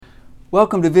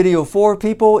Welcome to video 4,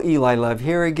 people. Eli Love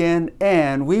here again,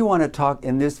 and we want to talk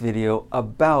in this video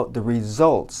about the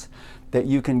results that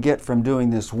you can get from doing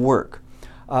this work.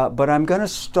 But I'm going to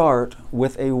start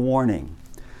with a warning.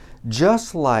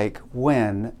 Just like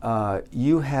when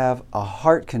you have a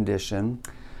heart condition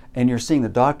and you're seeing the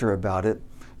doctor about it,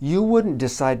 you wouldn't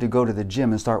decide to go to the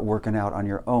gym and start working out on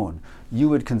your own. You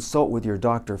would consult with your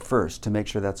doctor first to make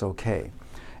sure that's okay.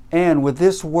 And with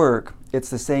this work, it's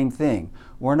the same thing.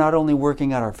 We're not only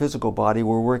working at our physical body,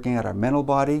 we're working at our mental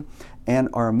body and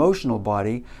our emotional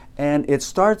body. And it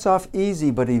starts off easy,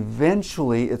 but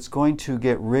eventually it's going to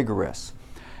get rigorous.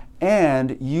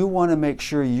 And you want to make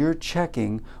sure you're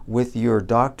checking with your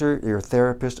doctor, your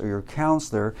therapist, or your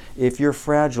counselor if you're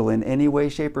fragile in any way,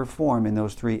 shape, or form in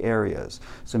those 3 areas.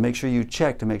 So make sure you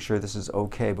check to make sure this is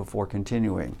okay before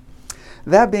continuing.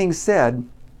 That being said,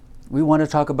 we want to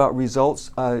talk about results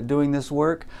doing this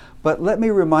work, but let me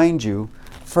remind you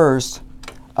first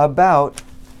about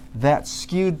that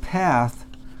skewed path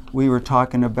we were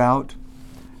talking about.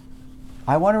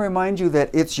 I want to remind you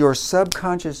that it's your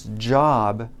subconscious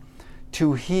job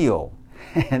to heal,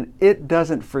 and it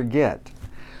doesn't forget.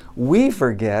 We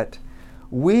forget,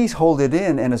 we hold it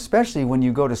in, and especially when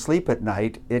you go to sleep at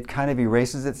night, it kind of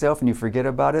erases itself and you forget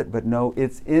about it, but no,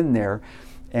 it's in there.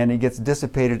 And it gets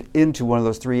dissipated into one of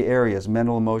those 3 areas,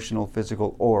 mental, emotional,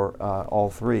 physical, or all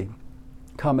 3,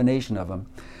 combination of them.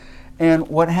 And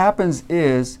what happens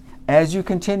is, as you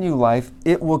continue life,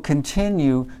 it will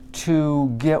continue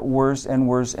to get worse and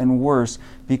worse and worse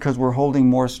because we're holding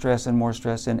more stress and more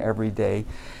stress in every day.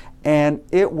 And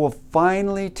it will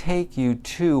finally take you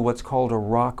to what's called a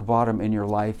rock bottom in your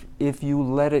life if you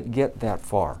let it get that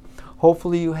far.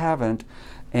 Hopefully you haven't.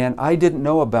 And I didn't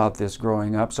know about this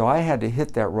growing up, so I had to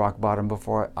hit that rock bottom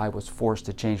before I was forced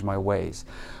to change my ways.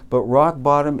 But rock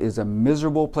bottom is a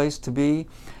miserable place to be.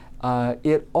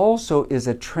 It also is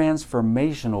a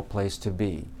transformational place to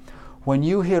be. When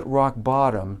you hit rock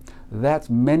bottom, that's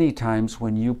many times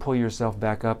when you pull yourself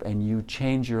back up and you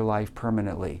change your life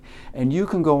permanently. And you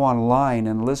can go online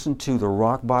and listen to the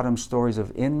rock bottom stories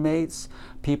of inmates,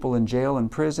 people in jail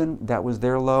and prison, that was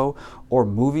their low, or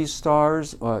movie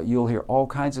stars. You'll hear all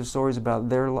kinds of stories about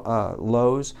their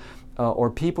lows. Or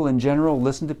people in general,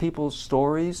 listen to people's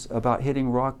stories about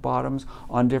hitting rock bottoms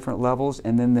on different levels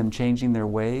and then them changing their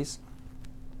ways.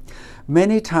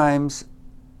 Many times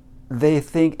they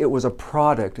think it was a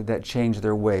product that changed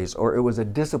their ways, or it was a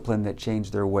discipline that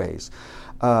changed their ways.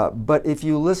 But if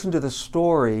you listen to the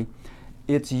story,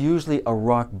 it's usually a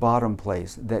rock bottom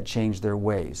place that changed their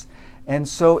ways. And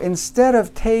so instead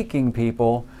of taking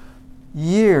people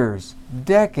years,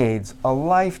 decades, a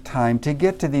lifetime to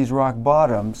get to these rock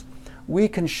bottoms, we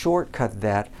can shortcut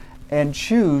that and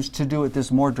choose to do it this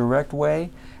more direct way.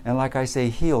 And like I say,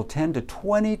 heal 10 to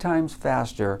 20 times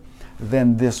faster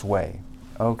than this way.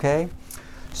 Okay?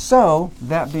 So,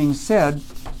 that being said,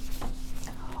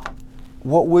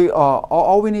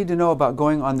 all we need to know about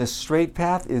going on this straight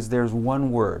path is there's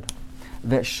one word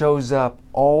that shows up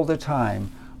all the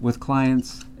time with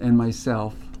clients and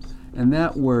myself, and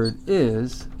that word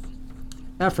is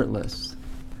effortless.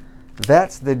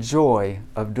 That's the joy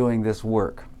of doing this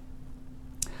work.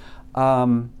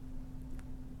 An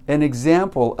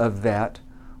example of that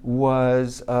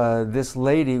was this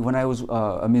lady. When I was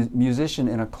a musician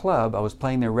in a club, I was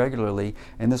playing there regularly,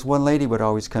 and this one lady would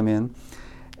always come in.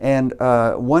 And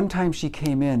one time she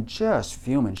came in just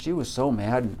fuming. She was so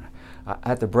mad. And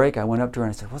at the break, I went up to her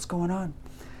and I said, "What's going on?"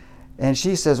 And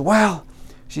she says, "Well,"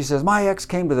 she says, "my ex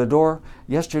came to the door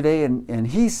yesterday and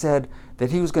he said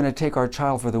that he was going to take our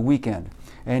child for the weekend.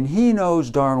 And he knows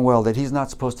darn well that he's not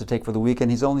supposed to take for the weekend.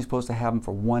 He's only supposed to have him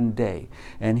for 1 day.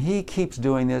 And he keeps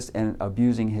doing this and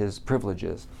abusing his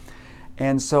privileges."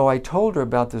 And so I told her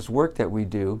about this work that we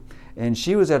do, and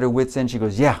she was at her wit's end. She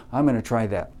goes, "Yeah, I'm going to try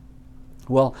that."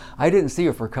 Well, I didn't see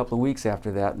her for a couple of weeks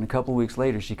after that, and a couple of weeks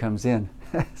later she comes in,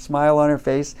 smile on her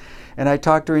face, and I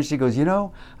talked to her and she goes, "You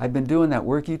know, I've been doing that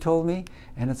work you told me,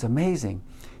 and it's amazing.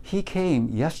 He came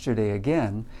yesterday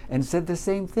again and said the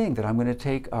same thing, that I'm going to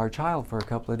take our child for a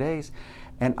couple of days."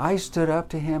 And I stood up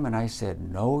to him and I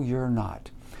said, "No, you're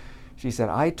not." She said,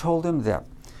 "I told him that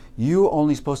you're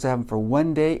only supposed to have him for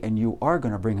 1 day and you are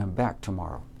going to bring him back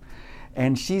tomorrow."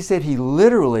 And she said he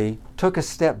literally took a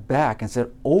step back and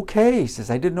said, "Okay," he says,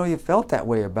 "I didn't know you felt that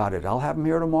way about it. I'll have him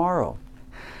here tomorrow."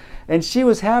 And she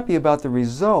was happy about the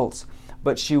results,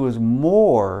 but she was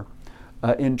more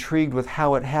intrigued with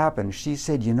how it happened. She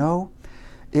said, "You know,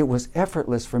 it was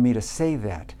effortless for me to say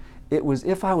that. It was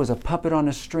if I was a puppet on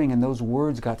a string and those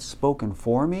words got spoken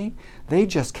for me, they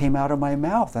just came out of my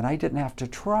mouth and I didn't have to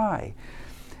try."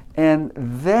 And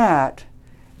that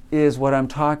is what I'm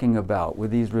talking about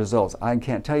with these results. I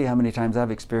can't tell you how many times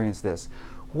I've experienced this,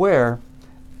 where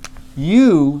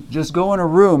you just go in a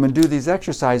room and do these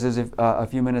exercises a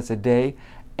few minutes a day,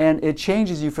 and it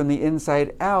changes you from the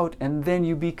inside out, and then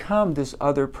you become this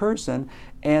other person,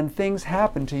 and things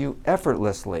happen to you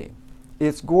effortlessly.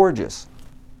 It's gorgeous.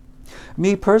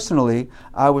 Me personally,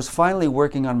 I was finally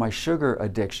working on my sugar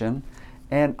addiction,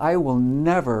 and I will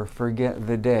never forget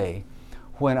the day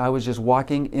when I was just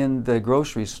walking in the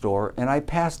grocery store and I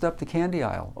passed up the candy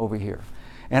aisle over here.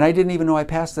 And I didn't even know I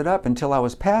passed it up until I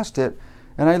was past it,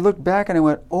 and I looked back and I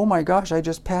went, oh my gosh, I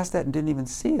just passed that and didn't even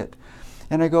see it.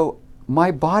 And I go, my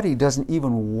body doesn't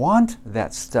even want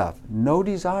that stuff, no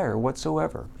desire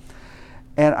whatsoever.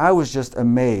 And I was just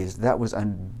amazed. That was a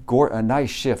nice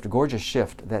shift, a gorgeous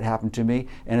shift that happened to me,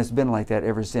 and it's been like that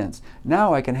ever since.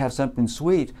 Now I can have something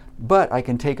sweet, but I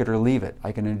can take it or leave it.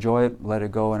 I can enjoy it, let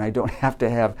it go, and I don't have to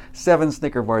have 7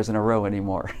 Snicker bars in a row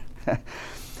anymore.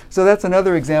 So that's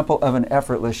another example of an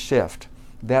effortless shift.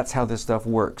 That's how this stuff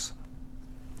works.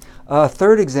 A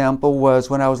third example was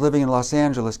when I was living in Los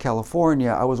Angeles, California.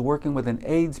 I was working with an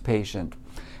AIDS patient.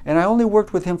 And I only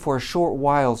worked with him for a short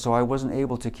while, so I wasn't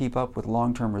able to keep up with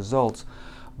long-term results.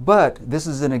 But this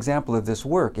is an example of this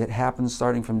work. It happens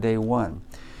starting from day one.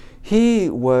 He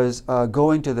was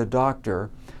going to the doctor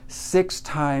 6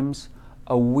 times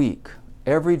a week,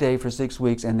 every day for 6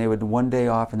 weeks, and they would one day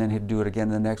off, and then he'd do it again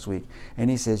the next week.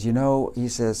 And he says, you know, he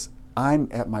says, I'm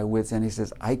at my wit's end. He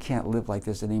says, I can't live like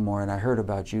this anymore, and I heard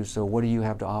about you, so what do you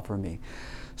have to offer me?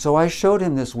 So I showed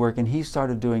him this work, and he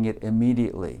started doing it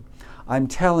immediately. I'm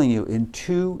telling you, in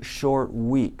 2 short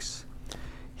weeks,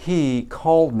 he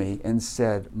called me and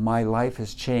said, my life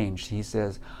has changed. He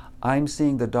says, I'm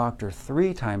seeing the doctor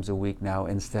 3 times a week now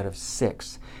instead of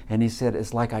 6. And he said,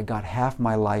 it's like I got half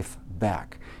my life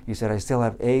back. He said, I still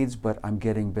have AIDS, but I'm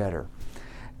getting better.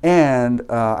 And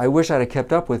I wish I'd have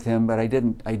kept up with him, but I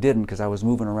didn't because I was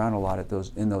moving around a lot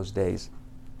in those days.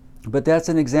 But that's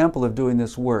an example of doing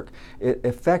this work. It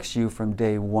affects you from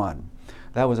day one.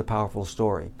 That was a powerful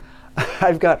story.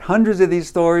 I've got hundreds of these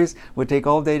stories, would take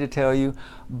all day to tell you,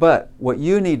 but what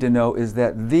you need to know is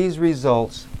that these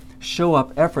results show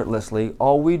up effortlessly.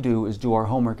 All we do is do our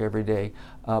homework every day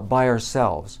by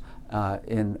ourselves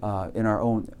in our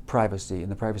own privacy, in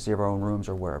the privacy of our own rooms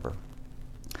or wherever.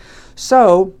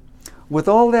 So, with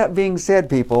all that being said,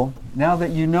 people, now that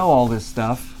you know all this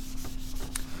stuff,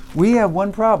 we have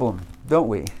one problem, don't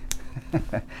we?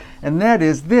 And that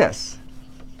is this.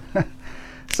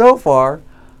 So far,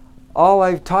 all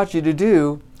I've taught you to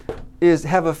do is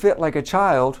have a fit like a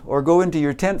child or go into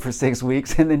your tent for 6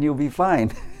 weeks and then you'll be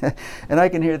fine. And I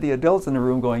can hear the adults in the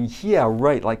room going, yeah,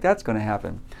 right, like that's going to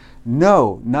happen.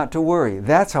 No, not to worry.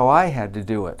 That's how I had to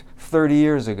do it 30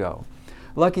 years ago.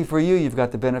 Lucky for you, you've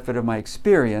got the benefit of my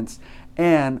experience,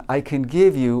 and I can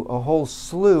give you a whole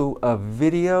slew of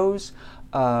videos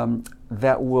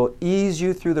that will ease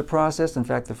you through the process. In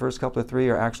fact, the first couple of 3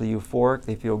 are actually euphoric.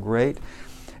 They feel great.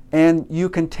 And you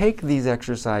can take these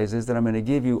exercises that I'm going to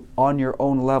give you on your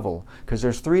own level, because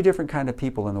there's 3 different kinds of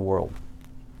people in the world.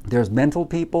 There's mental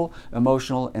people,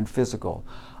 emotional, and physical.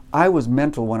 I was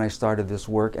mental when I started this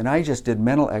work, and I just did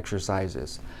mental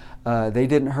exercises. They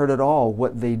didn't hurt at all.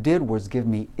 What they did was give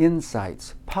me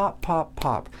insights, pop, pop,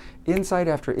 pop, insight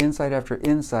after insight after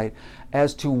insight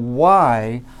as to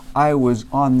why I was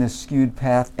on this skewed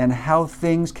path and how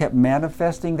things kept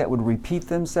manifesting that would repeat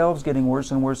themselves, getting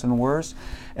worse and worse and worse.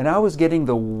 And I was getting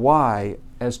the why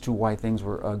as to why things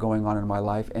were going on in my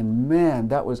life. And man,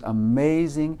 that was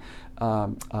amazing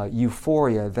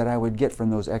euphoria that I would get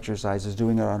from those exercises,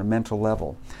 doing it on a mental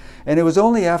level. And it was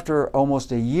only after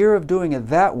almost a year of doing it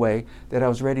that way that I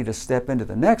was ready to step into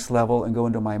the next level and go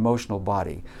into my emotional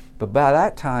body. But by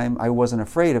that time, I wasn't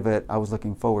afraid of it. I was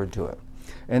looking forward to it.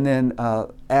 And then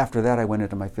after that, I went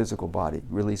into my physical body,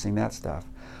 releasing that stuff.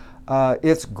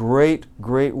 It's great,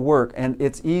 great work. And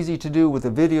it's easy to do with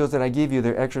the videos that I give you.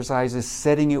 They're exercises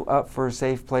setting you up for a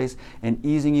safe place and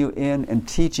easing you in and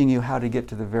teaching you how to get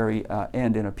to the very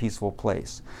end in a peaceful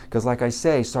place. Because like I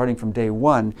say, starting from day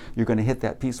one, you're going to hit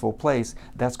that peaceful place.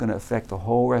 That's going to affect the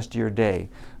whole rest of your day,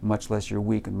 much less your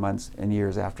week and months and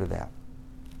years after that.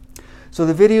 So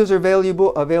the videos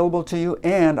are available to you,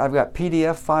 and I've got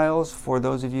PDF files for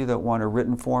those of you that want a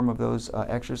written form of those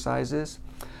exercises.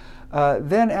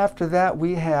 Then after that,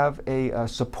 we have a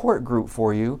support group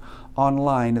for you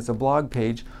online. It's a blog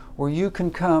page where you can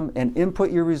come and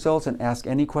input your results and ask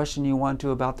any question you want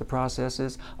to about the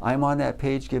processes. I'm on that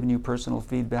page giving you personal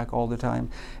feedback all the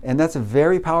time. And that's a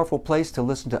very powerful place to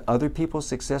listen to other people's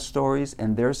success stories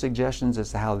and their suggestions as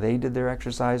to how they did their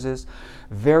exercises.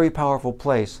 Very powerful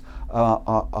place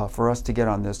for us to get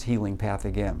on this healing path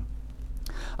again.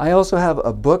 I also have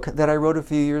a book that I wrote a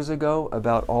few years ago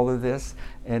about all of this,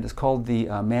 and it's called The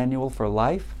Manual for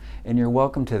Life, and you're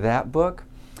welcome to that book.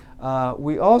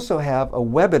 We also have a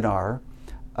webinar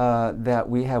that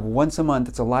we have once a month.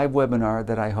 It's a live webinar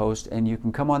that I host, and you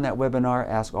can come on that webinar,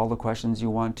 ask all the questions you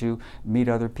want to, meet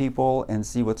other people and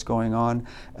see what's going on,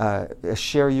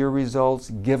 share your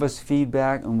results, give us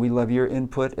feedback, and we love your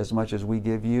input as much as we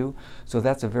give you. So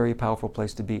that's a very powerful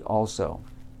place to be also.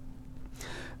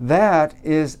 That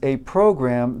is a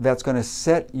program that's going to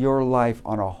set your life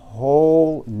on a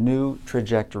whole new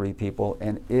trajectory, people,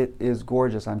 and it is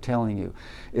gorgeous, I'm telling you.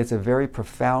 It's a very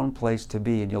profound place to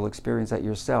be, and you'll experience that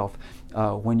yourself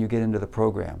when you get into the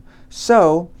program.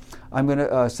 So, I'm going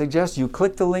to suggest you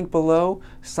click the link below,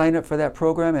 sign up for that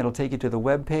program, it'll take you to the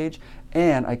web page,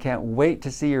 and I can't wait to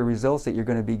see your results that you're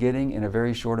going to be getting in a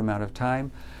very short amount of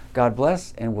time. God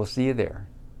bless, and we'll see you there.